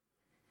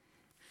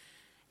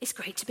It's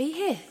great to be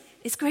here.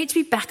 It's great to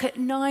be back at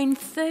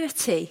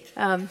 9:30.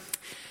 I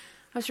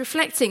was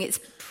reflecting, it's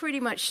pretty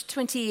much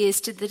 20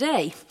 years to the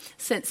day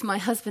since my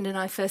husband and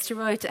I first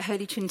arrived at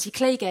Holy Trinity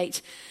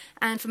Claygate.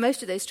 And for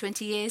most of those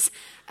 20 years,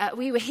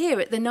 we were here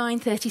at the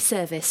 9:30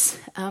 service.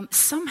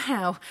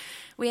 Somehow,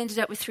 we ended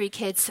up with 3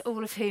 kids,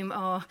 all of whom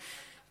are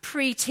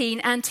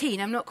pre-teen and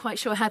teen. I'm not quite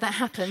sure how that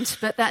happened,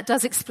 but that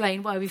does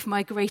explain why we've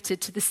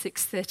migrated to the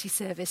 6:30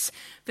 service.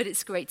 But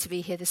it's great to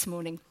be here this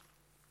morning.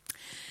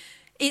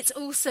 It's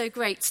also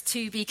great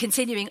to be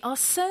continuing our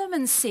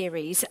sermon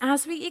series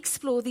as we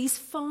explore these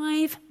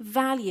 5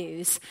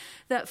 values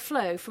that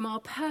flow from our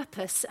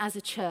purpose as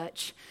a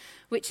church,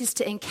 which is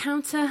to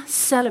encounter,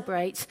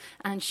 celebrate,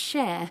 and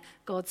share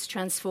God's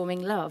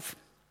transforming love.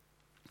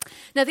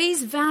 Now,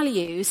 these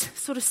values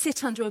sort of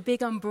sit under a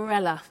big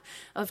umbrella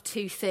of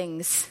 2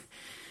 things.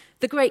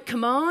 The great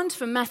command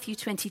from Matthew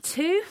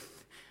 22,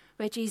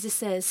 where Jesus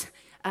says,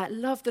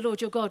 love the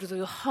Lord your God with all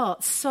your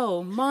heart,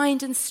 soul,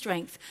 mind, and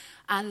strength,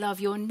 and love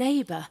your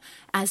neighbour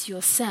as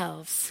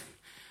yourselves.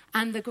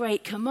 And the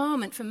great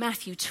commandment from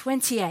Matthew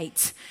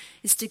 28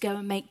 is to go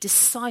and make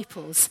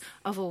disciples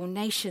of all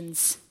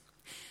nations.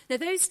 Now,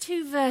 those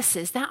 2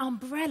 verses, that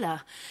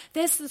umbrella,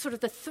 there's the sort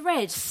of the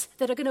threads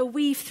that are going to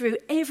weave through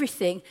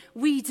everything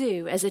we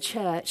do as a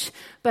church,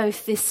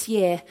 both this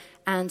year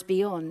and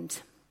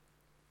beyond.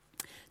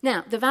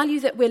 Now, the value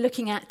that we're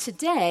looking at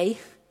today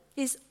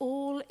is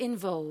all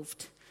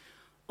involved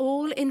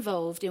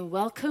in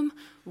welcome,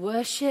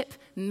 worship,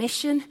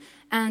 mission,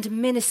 and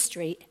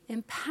ministry,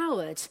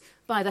 empowered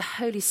by the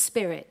Holy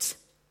Spirit.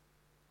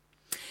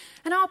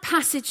 And our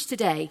passage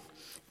today,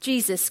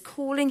 Jesus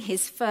calling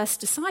his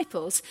first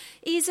disciples,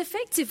 is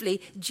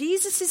effectively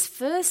Jesus'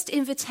 first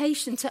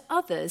invitation to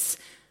others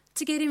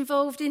to get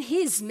involved in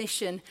his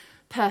mission,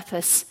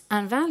 purpose,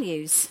 and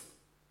values.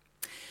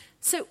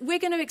 So we're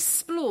going to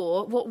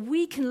explore what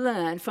we can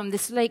learn from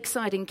this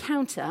lakeside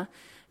encounter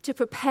to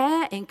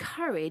prepare,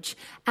 encourage,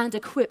 and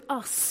equip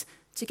us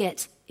to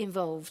get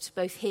involved,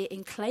 both here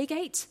in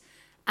Claygate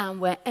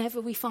and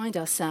wherever we find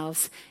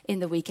ourselves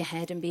in the week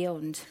ahead and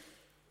beyond.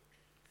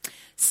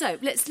 So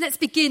let's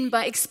begin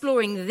by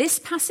exploring this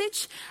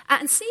passage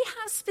and see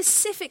how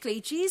specifically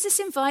Jesus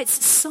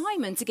invites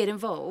Simon to get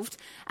involved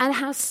and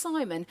how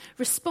Simon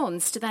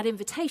responds to that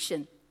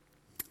invitation.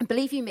 And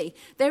believe you me,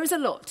 there is a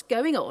lot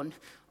going on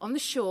the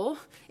shore,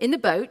 in the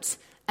boat,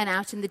 and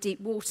out in the deep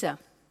water.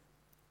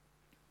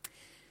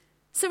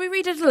 So we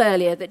read a little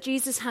earlier that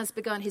Jesus has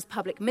begun his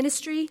public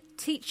ministry,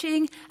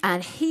 teaching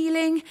and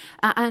healing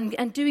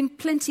and doing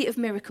plenty of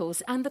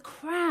miracles. And the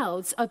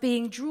crowds are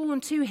being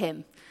drawn to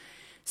him.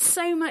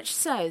 So much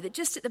so that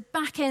just at the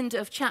back end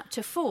of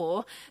chapter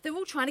 4, they're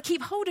all trying to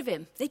keep hold of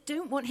him. They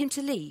don't want him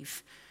to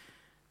leave.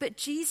 But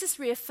Jesus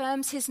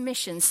reaffirms his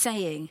mission,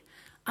 saying,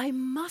 I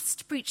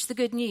must preach the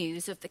good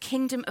news of the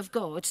kingdom of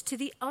God to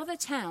the other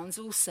towns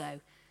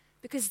also,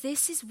 because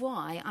this is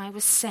why I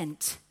was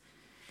sent.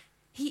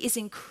 He is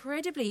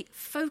incredibly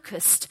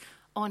focused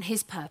on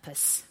his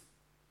purpose.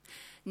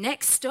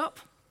 Next stop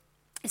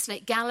is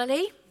Lake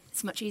Galilee.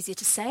 It's much easier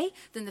to say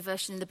than the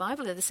version in the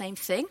Bible. They're the same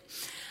thing.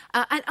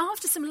 And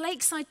after some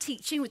lakeside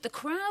teaching with the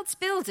crowds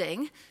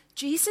building,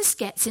 Jesus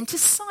gets into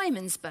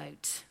Simon's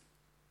boat.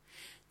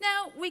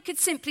 Now, we could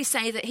simply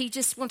say that he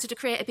just wanted to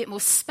create a bit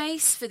more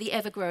space for the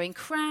ever-growing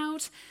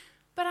crowd,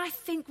 but I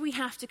think we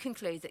have to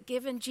conclude that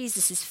given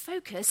Jesus'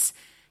 focus,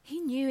 he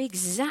knew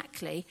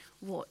exactly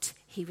what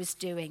he was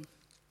doing.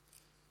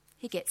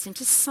 He gets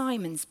into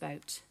Simon's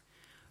boat,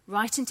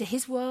 right into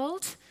his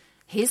world,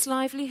 his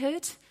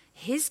livelihood,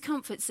 his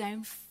comfort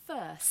zone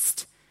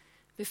first,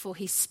 before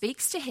he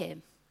speaks to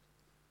him.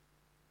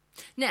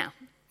 Now,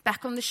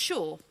 back on the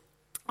shore,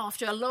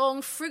 after a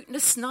long,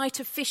 fruitless night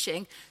of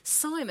fishing,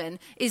 Simon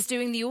is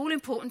doing the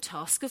all-important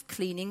task of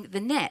cleaning the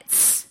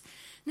nets.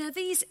 Now,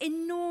 these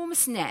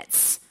enormous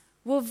nets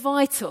were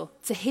vital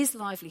to his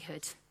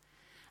livelihood,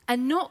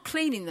 and not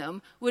cleaning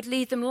them would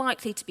lead them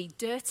likely to be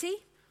dirty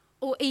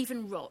or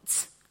even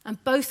rot,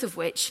 and both of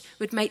which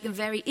would make them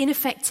very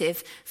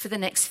ineffective for the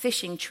next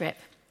fishing trip.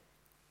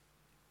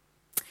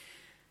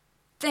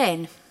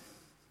 Then,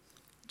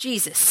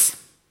 Jesus,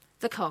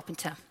 the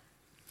carpenter,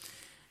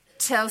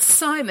 tells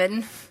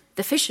Simon,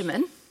 the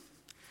fisherman,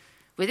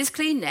 with his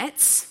clean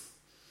nets,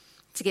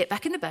 to get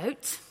back in the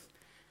boat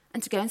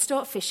and to go and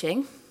start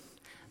fishing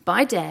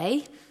by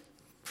day,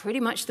 pretty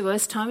much the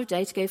worst time of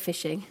day to go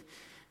fishing,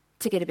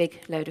 to get a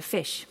big load of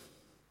fish.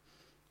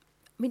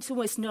 I mean, it's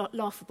almost not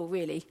laughable,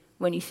 really,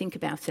 when you think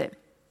about it.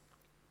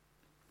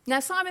 Now,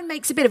 Simon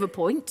makes a bit of a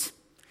point,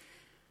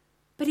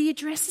 but he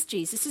addresses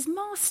Jesus as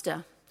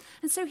master.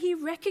 And so he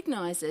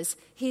recognizes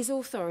his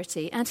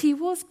authority, and he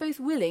was both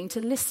willing to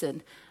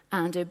listen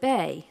and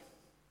obey.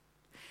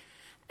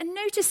 And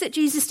notice that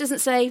Jesus doesn't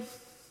say,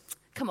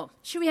 come on,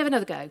 should we have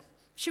another go?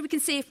 Should we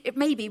see if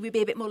maybe we'd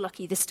be a bit more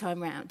lucky this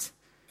time round?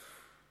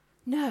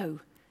 No,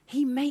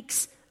 he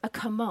makes a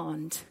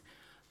command.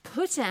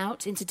 Put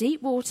out into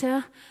deep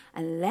water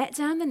and let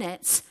down the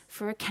nets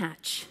for a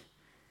catch.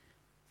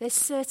 There's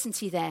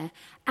certainty there,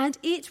 and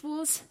it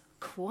was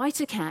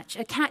quite a catch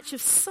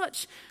of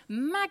such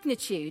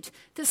magnitude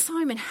that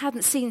Simon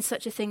hadn't seen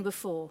such a thing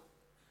before.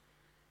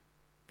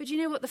 But you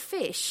know what? The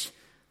fish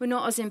were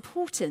not as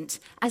important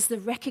as the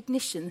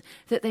recognition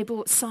that they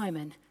brought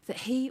Simon,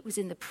 that he was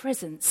in the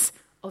presence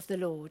of the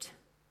Lord.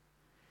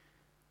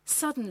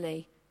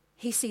 Suddenly,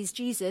 he sees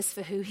Jesus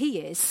for who he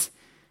is,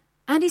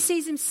 and he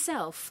sees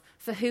himself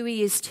for who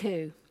he is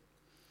too.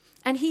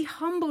 And he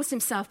humbles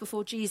himself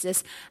before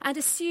Jesus and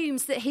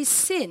assumes that his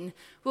sin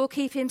will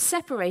keep him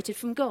separated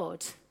from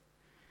God.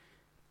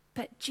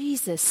 But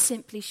Jesus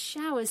simply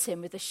showers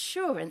him with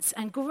assurance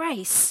and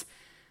grace.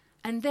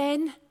 And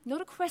then, not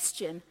a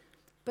question,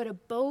 but a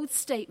bold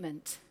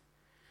statement.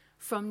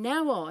 From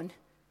now on,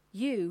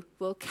 you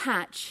will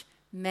catch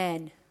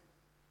men.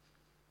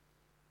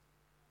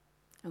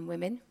 And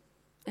women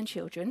and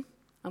children.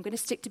 I'm going to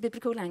stick to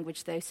biblical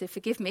language though, so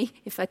forgive me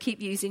if I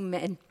keep using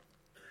men.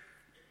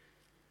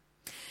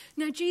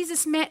 Now,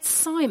 Jesus met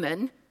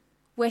Simon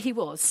where he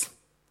was,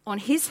 on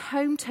his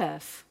home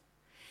turf.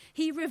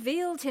 He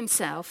revealed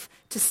himself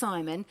to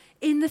Simon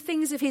in the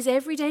things of his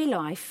everyday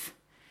life,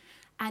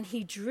 and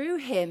he drew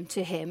him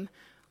to him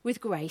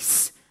with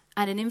grace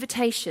and an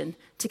invitation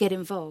to get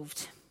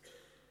involved.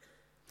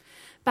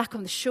 Back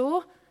on the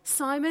shore,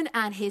 Simon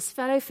and his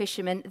fellow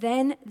fishermen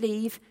then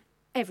leave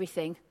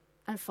everything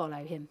and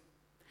follow him.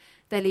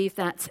 They leave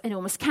that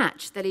enormous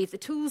catch. They leave the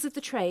tools of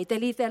the trade. They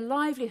leave their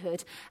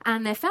livelihood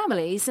and their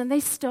families, and they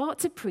start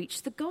to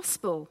preach the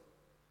gospel.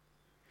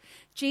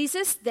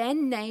 Jesus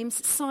then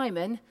names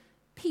Simon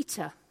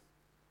Peter,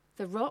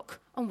 the rock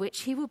on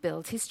which he will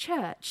build his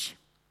church.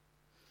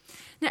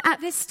 Now,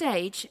 at this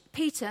stage,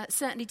 Peter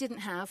certainly didn't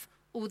have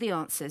all the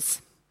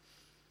answers.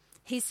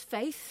 His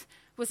faith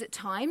was at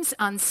times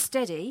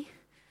unsteady,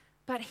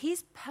 but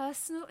his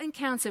personal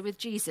encounter with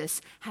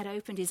Jesus had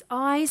opened his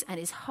eyes and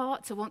his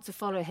heart to want to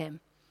follow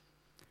him.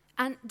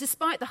 And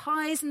despite the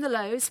highs and the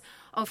lows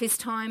of his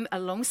time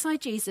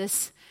alongside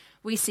Jesus,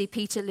 we see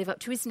Peter live up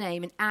to his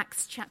name in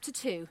Acts chapter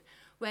 2,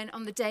 when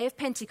on the day of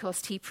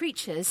Pentecost he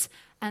preaches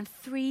and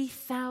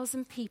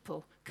 3,000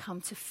 people come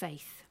to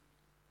faith.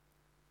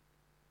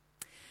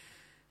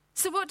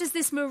 So what does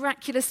this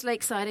miraculous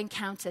lakeside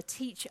encounter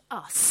teach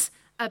us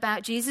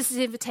about Jesus'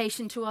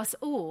 invitation to us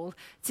all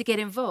to get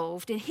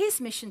involved in his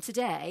mission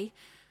today,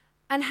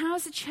 and how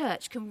as a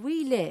church can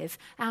we live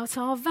out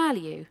our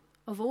value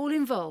of all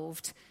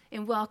involved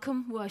in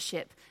welcome,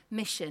 worship,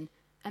 mission,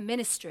 and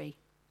ministry?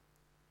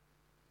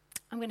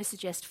 I'm going to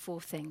suggest 4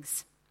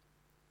 things.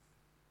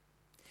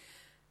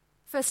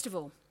 First of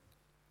all,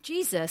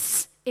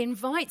 Jesus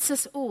invites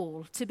us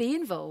all to be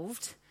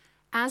involved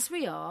as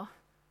we are,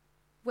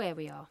 where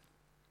we are.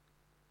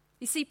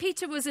 You see,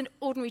 Peter was an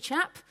ordinary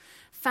chap,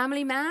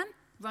 family man,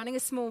 running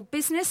a small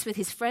business with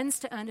his friends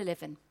to earn a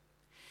living.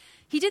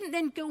 He didn't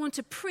then go on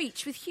to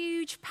preach with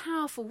huge,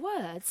 powerful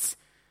words,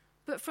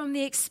 but from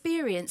the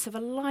experience of a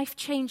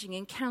life-changing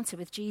encounter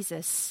with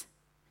Jesus.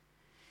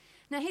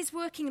 Now, his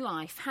working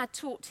life had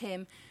taught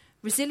him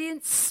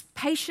resilience,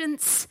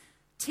 patience,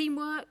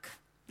 teamwork,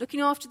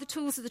 looking after the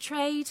tools of the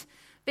trade,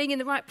 being in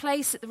the right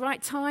place at the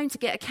right time to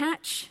get a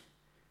catch.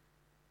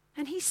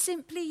 And he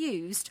simply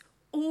used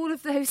all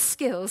of those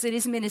skills in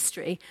his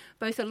ministry,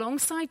 both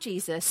alongside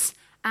Jesus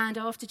and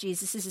after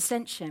Jesus'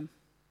 ascension.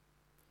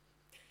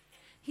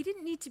 He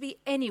didn't need to be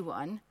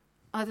anyone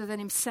other than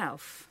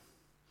himself.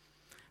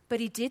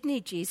 But he did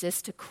need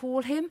Jesus to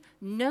call him,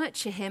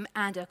 nurture him,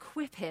 and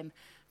equip him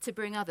to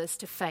bring others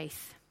to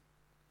faith.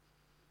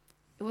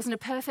 It wasn't a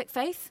perfect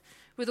faith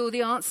with all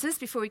the answers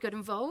before he got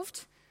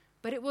involved,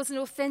 but it was an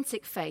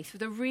authentic faith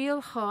with a real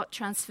heart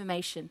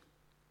transformation.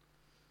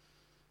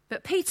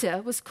 But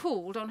Peter was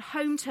called on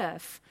home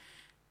turf,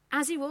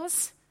 as he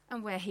was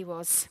and where he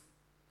was.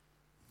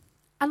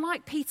 And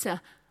like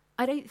Peter,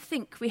 I don't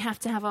think we have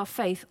to have our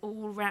faith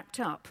all wrapped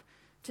up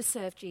to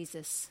serve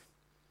Jesus.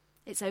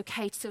 It's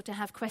okay still to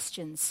have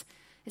questions.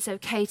 It's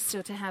okay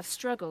still to have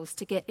struggles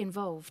to get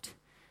involved,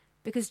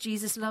 because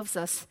Jesus loves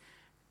us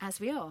as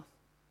we are.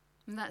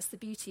 And that's the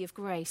beauty of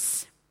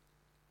grace.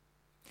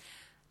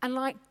 And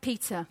like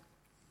Peter,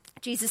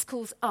 Jesus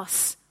calls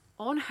us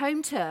on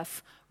home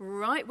turf,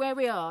 right where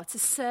we are, to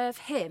serve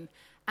him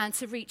and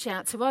to reach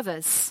out to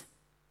others.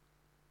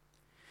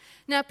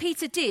 Now,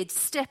 Peter did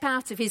step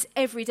out of his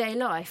everyday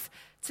life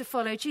to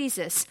follow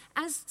Jesus,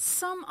 as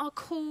some are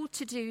called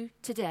to do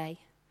today.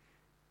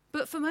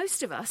 But for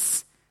most of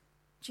us,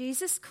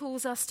 Jesus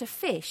calls us to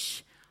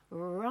fish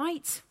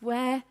right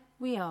where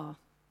we are.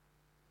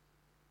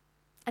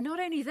 And not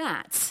only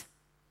that,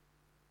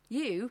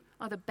 you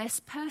are the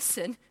best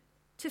person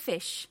to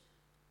fish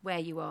where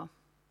you are.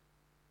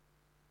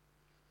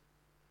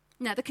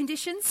 Now, the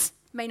conditions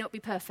may not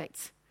be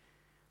perfect,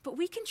 but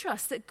we can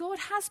trust that God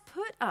has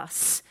put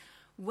us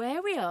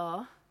where we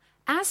are,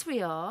 as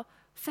we are,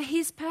 for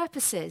his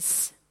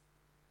purposes.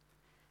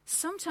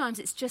 Sometimes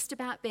it's just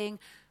about being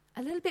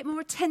a little bit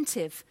more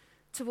attentive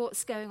to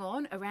what's going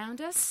on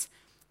around us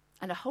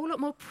and a whole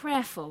lot more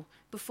prayerful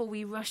before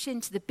we rush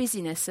into the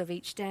busyness of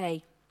each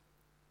day.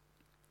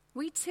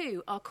 We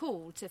too are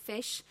called to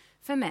fish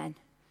for men.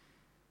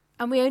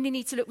 And we only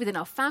need to look within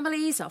our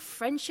families, our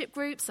friendship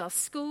groups, our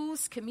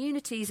schools,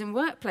 communities, and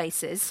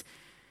workplaces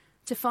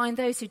to find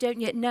those who don't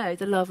yet know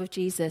the love of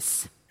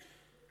Jesus.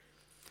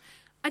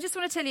 I just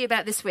want to tell you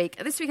about this week.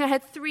 This week I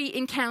had 3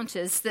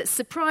 encounters that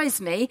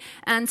surprised me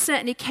and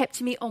certainly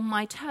kept me on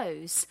my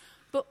toes,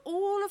 but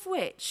all of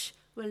which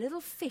were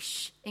little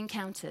fish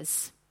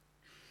encounters.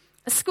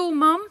 A school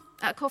mum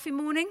at a coffee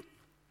morning,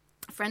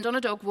 a friend on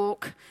a dog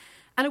walk,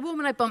 and a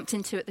woman I bumped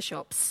into at the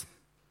shops.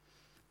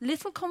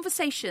 Little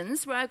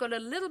conversations where I got a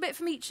little bit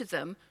from each of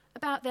them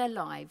about their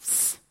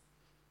lives.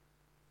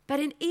 But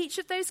in each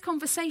of those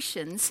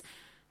conversations,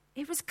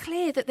 it was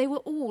clear that they were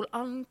all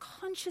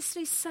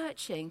unconsciously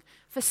searching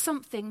for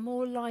something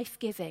more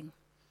life-giving.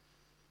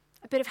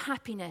 A bit of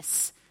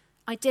happiness,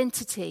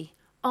 identity,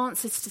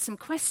 answers to some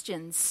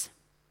questions.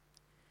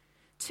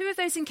 2 of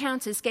those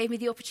encounters gave me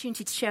the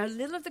opportunity to share a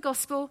little of the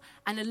gospel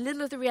and a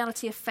little of the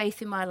reality of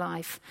faith in my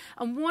life.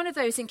 And one of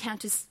those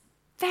encounters,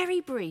 very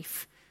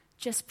brief,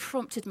 just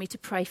prompted me to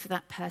pray for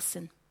that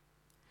person.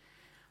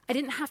 I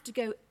didn't have to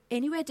go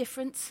anywhere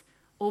different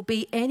or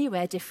be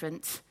anywhere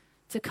different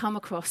to come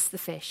across the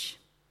fish.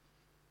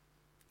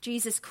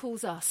 Jesus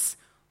calls us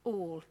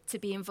all to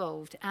be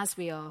involved as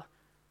we are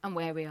and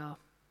where we are.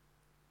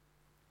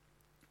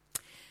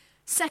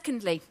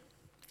 Secondly,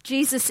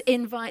 Jesus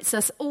invites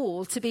us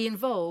all to be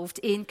involved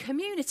in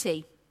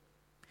community.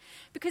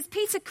 Because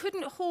Peter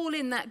couldn't haul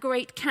in that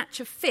great catch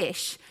of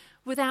fish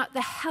without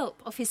the help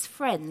of his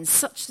friends,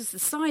 such as the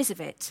size of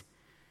it.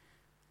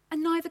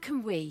 And neither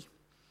can we.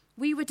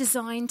 We were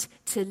designed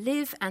to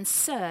live and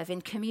serve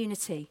in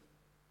community.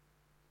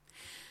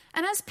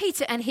 And as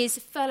Peter and his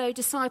fellow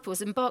disciples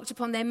embarked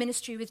upon their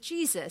ministry with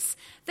Jesus,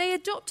 they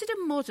adopted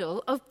a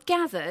model of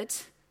gathered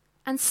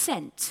and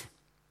sent.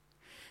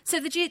 So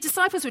the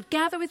disciples would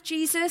gather with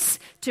Jesus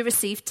to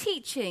receive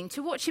teaching,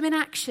 to watch him in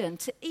action,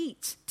 to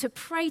eat, to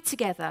pray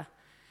together.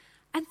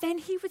 And then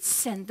he would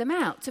send them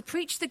out to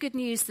preach the good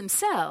news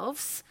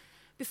themselves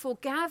before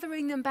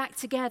gathering them back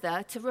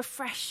together to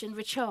refresh and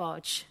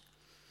recharge.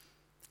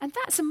 And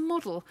that's a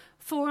model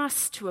for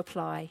us to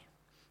apply,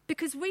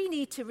 because we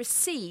need to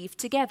receive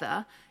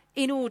together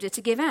in order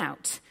to give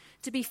out,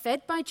 to be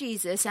fed by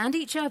Jesus and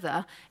each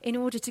other in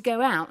order to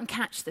go out and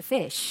catch the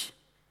fish.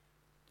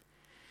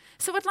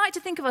 So I'd like to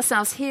think of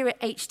ourselves here at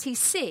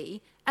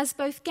HTC as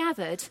both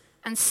gathered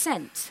and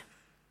sent.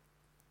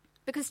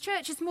 Because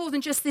church is more than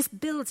just this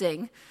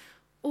building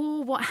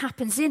or what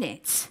happens in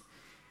it.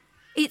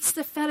 It's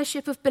the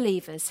fellowship of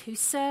believers who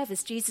serve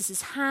as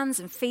Jesus' hands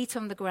and feet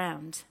on the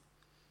ground.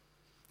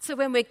 So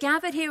when we're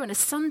gathered here on a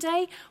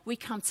Sunday, we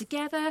come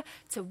together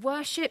to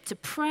worship, to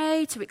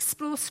pray, to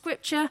explore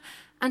Scripture,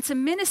 and to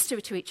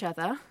minister to each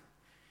other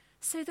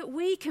so that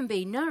we can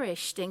be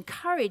nourished,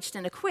 encouraged,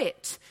 and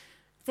equipped,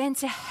 then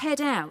to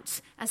head out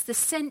as the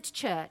sent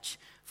church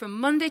from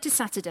Monday to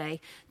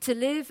Saturday to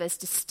live as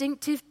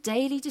distinctive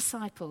daily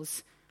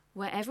disciples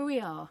wherever we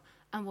are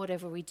and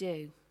whatever we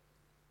do.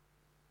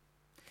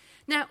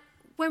 Now,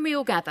 when we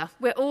all gather,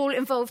 we're all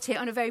involved here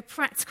on a very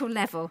practical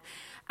level.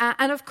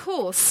 And of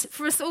course,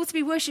 for us all to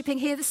be worshipping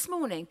here this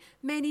morning,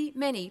 many,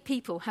 many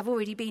people have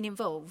already been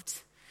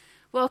involved.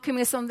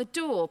 Welcoming us on the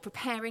door,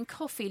 preparing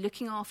coffee,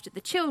 looking after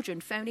the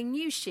children, phoning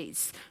news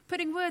sheets,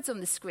 putting words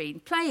on the screen,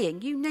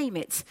 playing, you name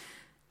it.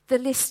 The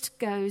list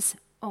goes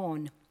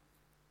on.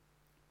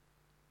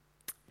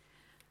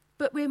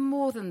 But we're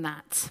more than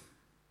that.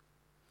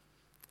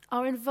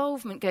 Our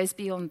involvement goes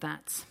beyond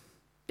that.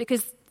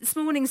 Because this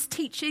morning's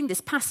teaching,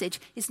 this passage,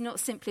 is not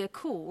simply a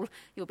call,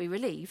 you'll be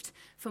relieved,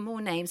 for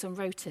more names on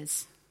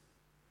rotas.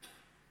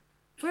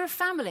 We're a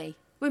family.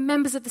 We're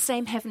members of the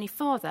same Heavenly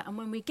Father, and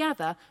when we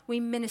gather, we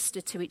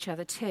minister to each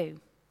other too.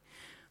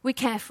 We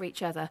care for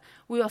each other.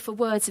 We offer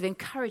words of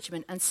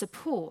encouragement and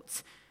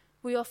support.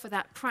 We offer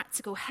that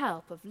practical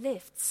help of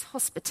lifts,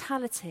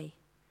 hospitality.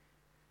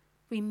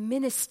 We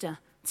minister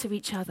to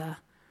each other.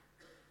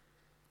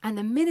 And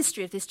the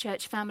ministry of this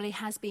church family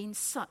has been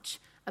such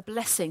a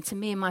blessing to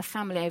me and my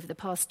family over the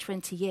past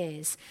 20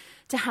 years,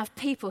 to have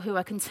people who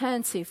I can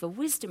turn to for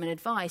wisdom and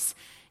advice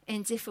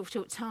in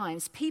difficult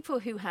times, people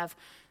who have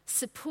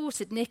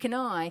supported Nick and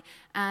I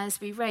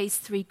as we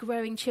raised 3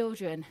 growing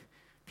children,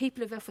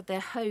 people who've offered their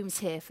homes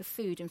here for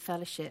food and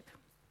fellowship.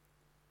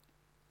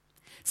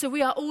 So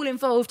we are all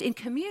involved in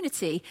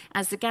community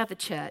as the gathered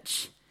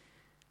church,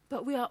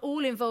 but we are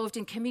all involved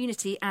in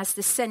community as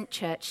the sent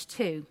church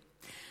too.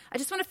 I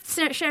just want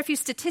to share a few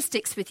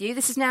statistics with you.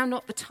 This is now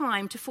not the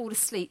time to fall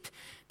asleep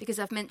because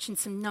I've mentioned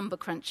some number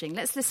crunching.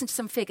 Let's listen to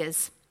some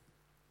figures.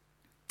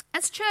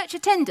 As church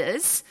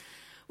attenders,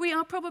 we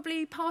are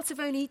probably part of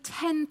only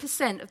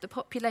 10% of the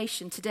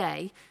population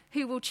today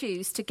who will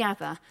choose to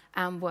gather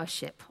and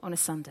worship on a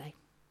Sunday.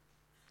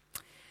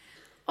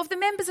 Of the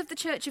members of the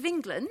Church of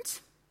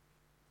England,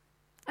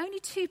 only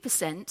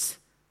 2%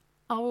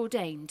 are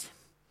ordained.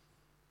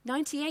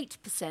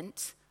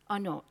 98% are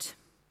not.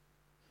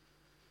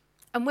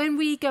 And when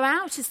we go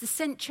out as the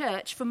sent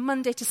church from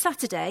Monday to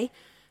Saturday,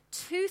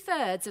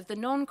 2/3 of the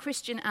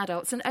non-Christian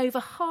adults and over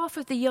half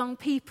of the young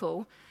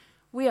people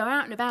we are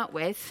out and about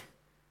with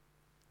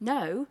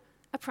know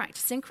a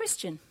practicing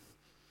Christian.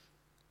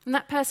 And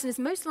that person is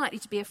most likely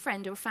to be a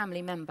friend or a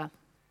family member.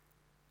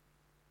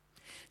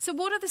 So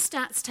what do the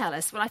stats tell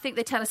us? Well, I think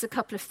they tell us a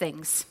couple of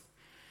things.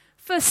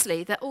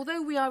 Firstly, that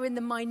although we are in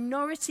the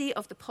minority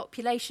of the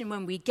population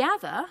when we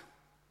gather,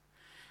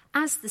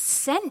 as the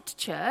sent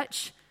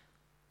church,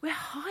 we're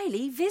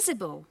highly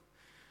visible.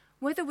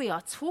 Whether we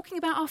are talking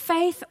about our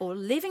faith or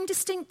living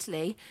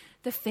distinctly,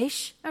 the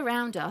fish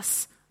around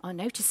us are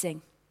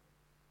noticing.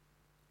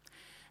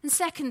 And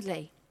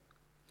secondly,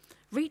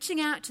 reaching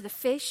out to the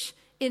fish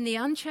in the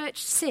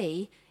unchurched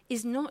sea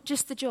is not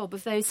just the job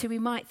of those who we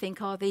might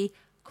think are the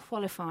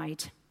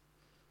qualified.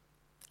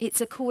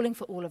 It's a calling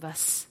for all of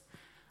us.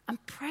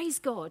 And praise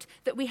God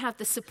that we have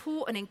the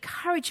support and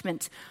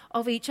encouragement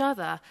of each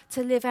other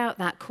to live out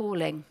that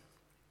calling.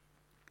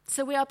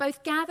 So we are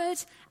both gathered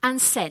and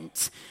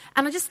sent.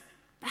 And I just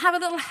have a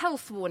little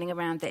health warning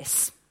around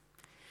this.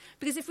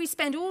 Because if we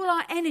spend all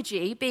our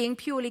energy being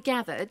purely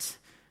gathered,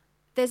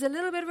 there's a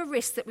little bit of a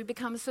risk that we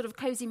become a sort of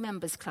cozy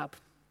members club.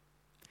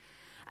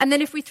 And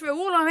then if we throw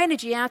all our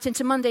energy out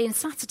into Monday and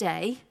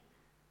Saturday,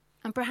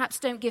 and perhaps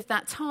don't give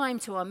that time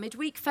to our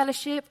midweek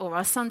fellowship or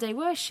our Sunday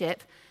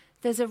worship,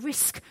 there's a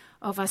risk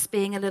of us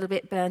being a little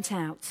bit burnt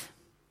out.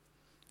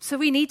 So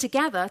we need to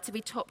gather to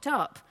be topped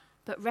up,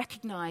 but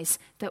recognize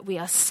that we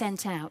are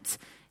sent out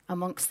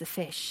amongst the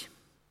fish.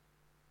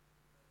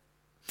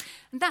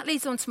 And that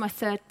leads on to my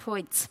third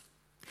point,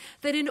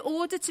 that in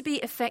order to be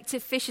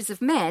effective fishers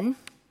of men,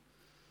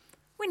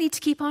 we need to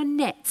keep our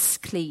nets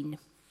clean.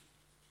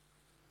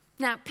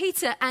 Now,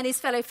 Peter and his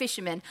fellow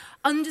fishermen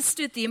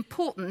understood the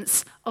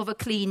importance of a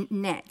clean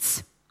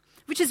net,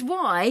 which is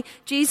why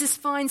Jesus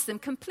finds them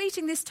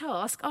completing this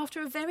task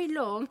after a very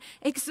long,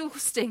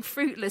 exhausting,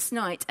 fruitless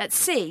night at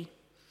sea.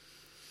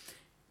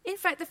 In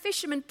fact, the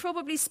fishermen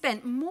probably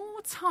spent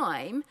more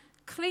time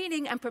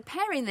cleaning and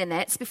preparing their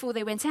nets before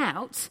they went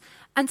out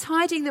and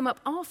tidying them up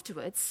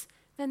afterwards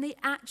than they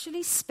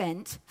actually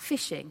spent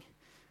fishing.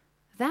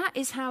 That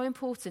is how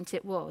important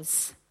it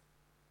was.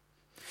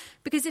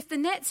 Because if the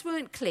nets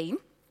weren't clean,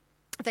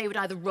 they would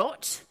either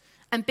rot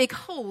and big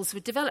holes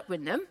would develop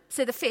in them,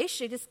 so the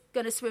fish are just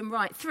going to swim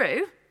right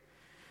through,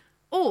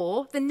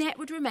 or the net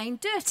would remain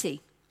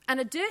dirty, and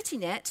a dirty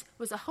net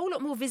was a whole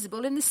lot more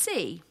visible in the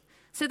sea,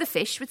 so the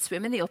fish would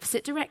swim in the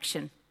opposite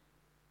direction.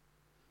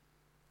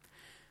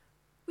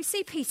 We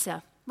see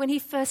Peter, when he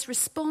first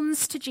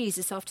responds to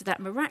Jesus after that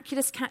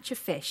miraculous catch of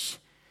fish,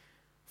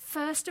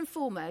 first and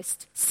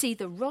foremost see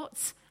the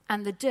rot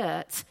and the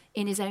dirt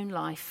in his own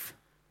life,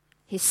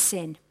 his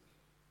sin.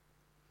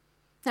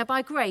 Now,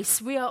 by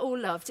grace, we are all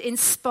loved in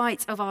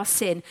spite of our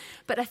sin.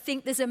 But I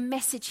think there's a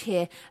message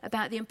here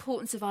about the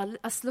importance of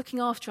us looking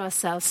after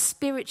ourselves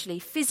spiritually,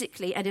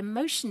 physically, and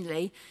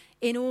emotionally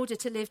in order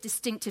to live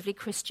distinctively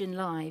Christian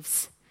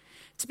lives.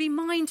 To be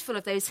mindful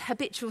of those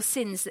habitual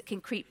sins that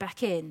can creep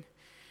back in.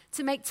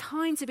 To make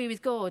time to be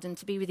with God and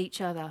to be with each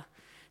other.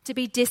 To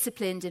be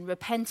disciplined in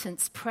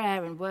repentance,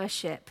 prayer, and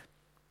worship.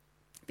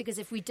 Because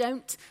if we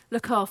don't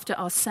look after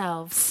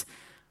ourselves,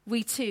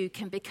 we too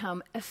can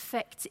become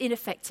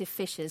ineffective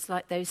fishers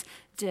like those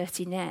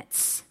dirty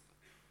nets.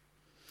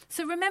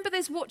 So remember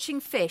those watching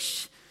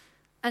fish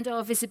and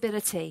our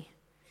visibility.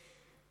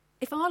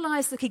 If our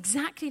lives look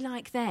exactly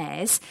like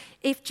theirs,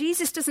 if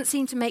Jesus doesn't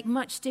seem to make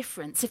much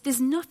difference, if there's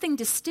nothing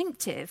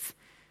distinctive,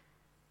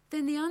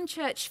 then the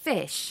unchurched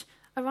fish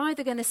are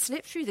either going to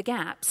slip through the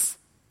gaps,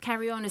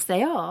 carry on as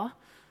they are,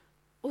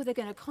 or they're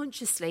going to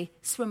consciously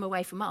swim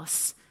away from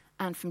us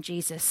and from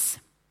Jesus.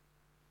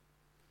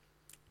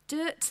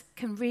 Dirt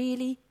can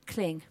really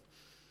cling,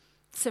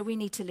 so we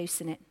need to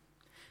loosen it.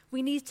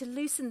 We need to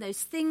loosen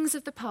those things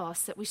of the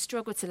past that we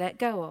struggle to let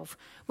go of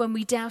when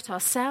we doubt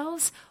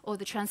ourselves or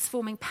the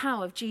transforming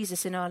power of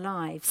Jesus in our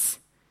lives.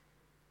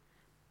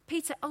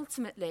 Peter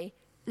ultimately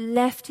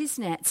left his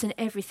nets and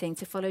everything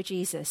to follow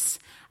Jesus,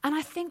 and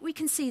I think we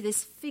can see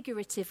this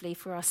figuratively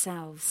for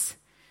ourselves.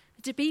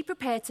 To be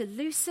prepared to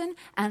loosen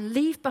and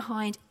leave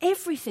behind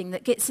everything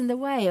that gets in the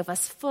way of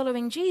us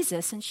following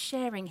Jesus and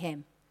sharing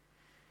him.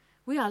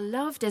 We are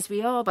loved as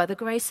we are by the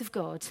grace of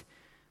God,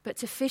 but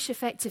to fish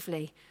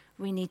effectively,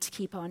 we need to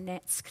keep our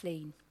nets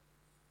clean.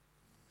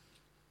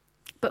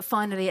 But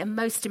finally, and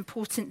most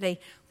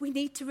importantly, we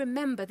need to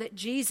remember that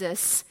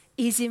Jesus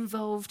is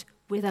involved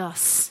with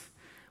us.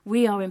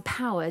 We are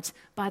empowered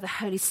by the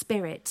Holy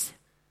Spirit.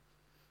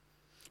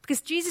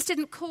 Because Jesus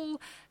didn't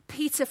call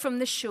Peter from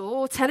the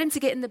shore, tell him to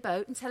get in the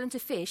boat and tell him to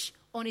fish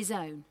on his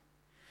own.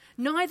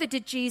 Neither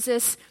did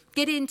Jesus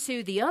get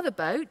into the other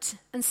boat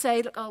and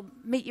say, look, I'll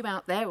meet you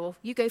out there, or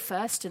you go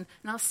first and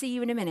I'll see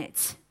you in a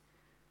minute.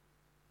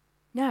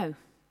 No.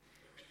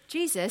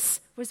 Jesus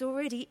was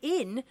already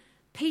in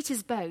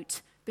Peter's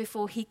boat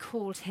before he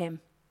called him.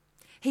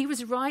 He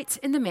was right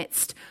in the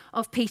midst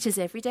of Peter's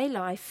everyday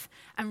life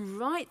and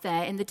right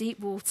there in the deep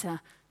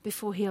water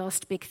before he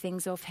asked big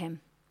things of him.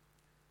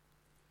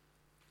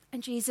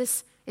 And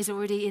Jesus is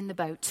already in the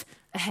boat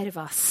ahead of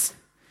us.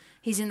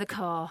 He's in the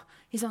car,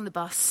 he's on the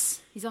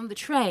bus, he's on the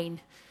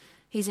train,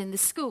 he's in the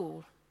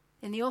school,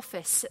 in the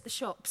office, at the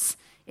shops,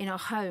 in our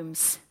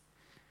homes.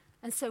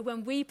 And so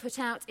when we put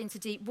out into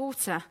deep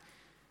water,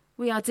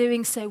 we are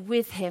doing so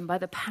with him by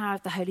the power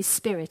of the Holy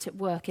Spirit at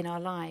work in our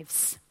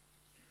lives.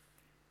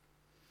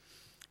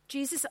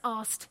 Jesus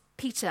asked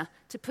Peter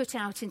to put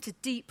out into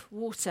deep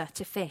water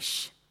to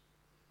fish.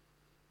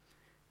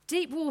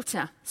 Deep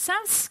water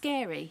sounds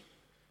scary,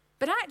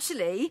 but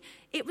actually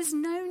it was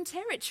known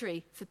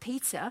territory for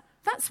Peter.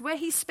 That's where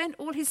he spent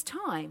all his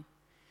time.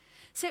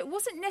 So it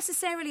wasn't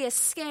necessarily a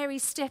scary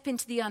step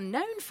into the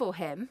unknown for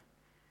him.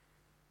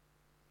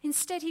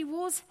 Instead, he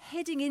was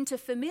heading into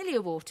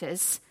familiar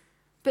waters,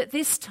 but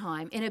this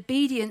time in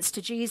obedience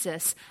to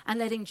Jesus and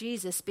letting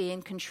Jesus be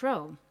in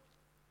control.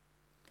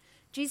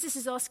 Jesus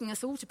is asking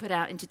us all to put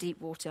out into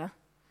deep water.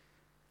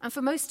 And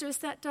for most of us,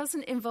 that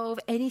doesn't involve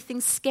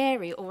anything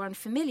scary or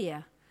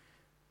unfamiliar.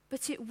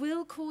 But it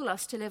will call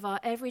us to live our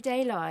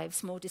everyday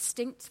lives more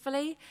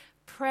distinctly,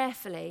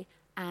 prayerfully,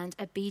 and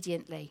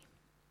obediently.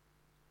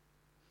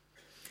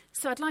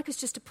 So I'd like us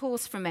just to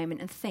pause for a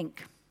moment and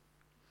think.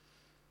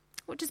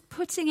 What does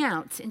putting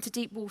out into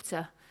deep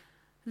water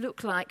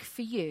look like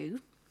for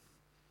you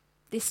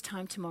this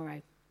time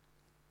tomorrow?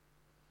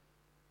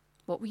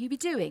 What will you be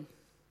doing?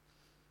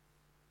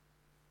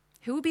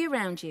 Who will be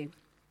around you?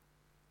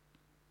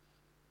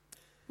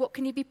 What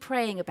can you be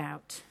praying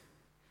about?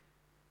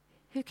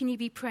 Who can you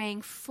be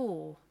praying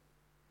for?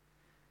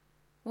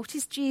 What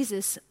is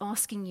Jesus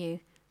asking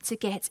you to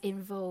get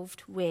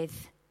involved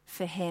with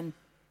for him?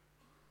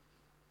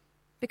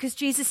 Because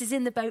Jesus is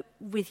in the boat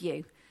with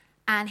you,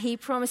 and he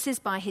promises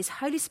by his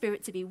Holy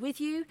Spirit to be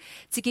with you,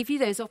 to give you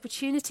those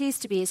opportunities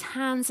to be his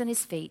hands and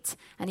his feet,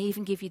 and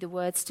even give you the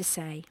words to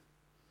say.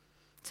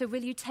 So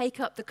will you take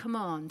up the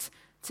command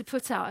to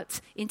put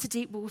out into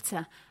deep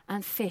water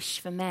and fish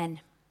for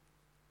men?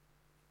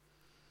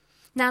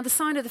 Now, the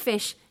sign of the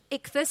fish,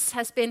 ichthus,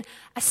 has been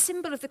a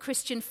symbol of the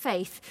Christian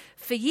faith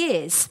for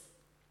years.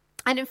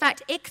 And in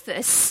fact,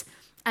 ichthus,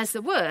 as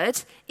the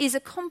word, is a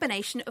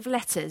combination of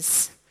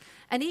letters.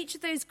 And each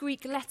of those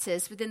Greek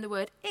letters within the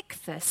word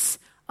ichthus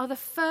are the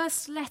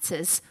first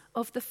letters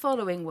of the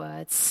following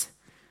words: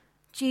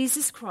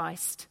 Jesus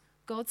Christ,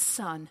 God's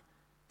Son,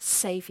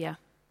 Saviour.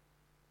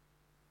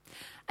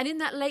 And in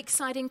that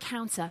lakeside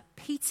encounter,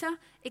 Peter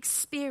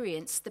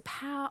experienced the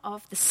power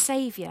of the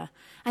Saviour,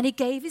 and he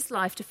gave his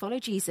life to follow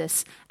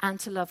Jesus and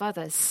to love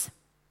others.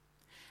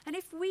 And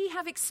if we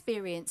have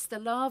experienced the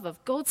love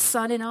of God's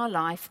Son in our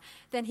life,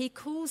 then he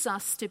calls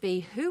us to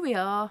be who we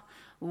are,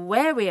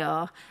 where we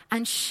are,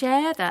 and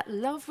share that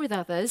love with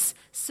others,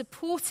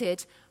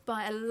 supported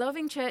by a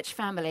loving church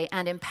family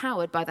and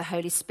empowered by the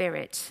Holy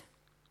Spirit.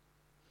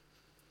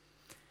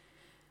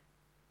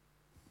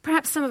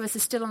 Perhaps some of us are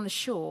still on the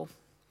shore.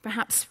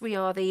 Perhaps we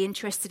are the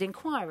interested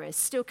inquirers,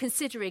 still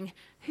considering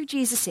who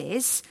Jesus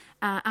is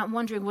and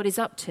wondering what he's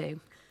up to,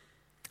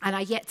 and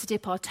are yet to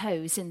dip our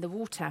toes in the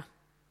water.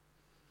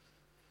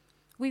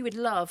 We would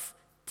love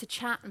to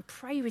chat and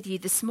pray with you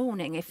this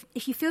morning.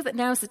 If you feel that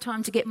now's the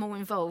time to get more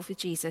involved with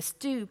Jesus,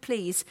 do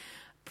please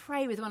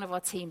pray with one of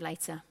our team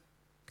later,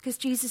 because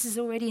Jesus is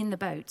already in the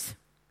boat.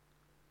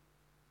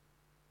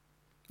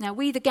 Now,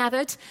 we, the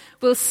gathered,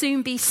 will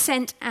soon be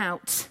sent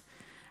out.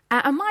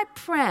 And my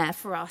prayer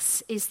for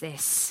us is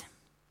this: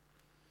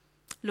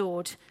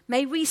 Lord,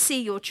 may we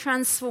see your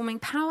transforming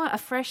power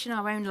afresh in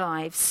our own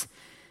lives.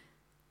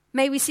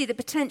 May we see the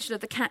potential of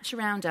the catch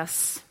around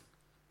us.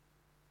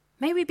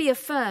 May we be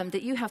affirmed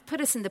that you have put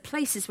us in the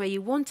places where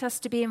you want us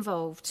to be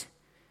involved.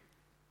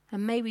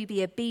 And may we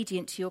be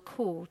obedient to your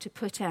call to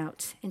put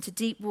out into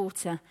deep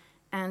water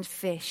and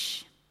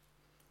fish.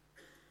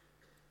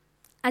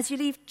 As you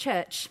leave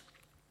church,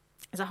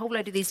 there's a whole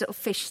load of these little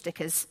fish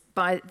stickers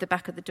by the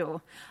back of the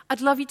door.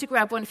 I'd love you to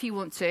grab one if you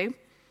want to.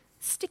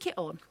 Stick it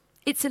on.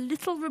 It's a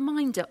little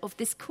reminder of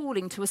this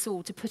calling to us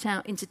all to put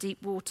out into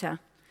deep water.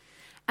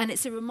 And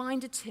it's a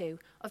reminder, too,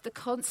 of the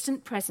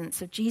constant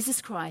presence of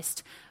Jesus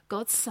Christ,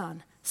 God's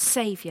Son,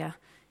 Saviour,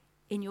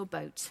 in your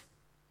boat,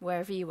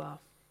 wherever you are.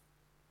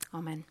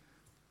 Amen.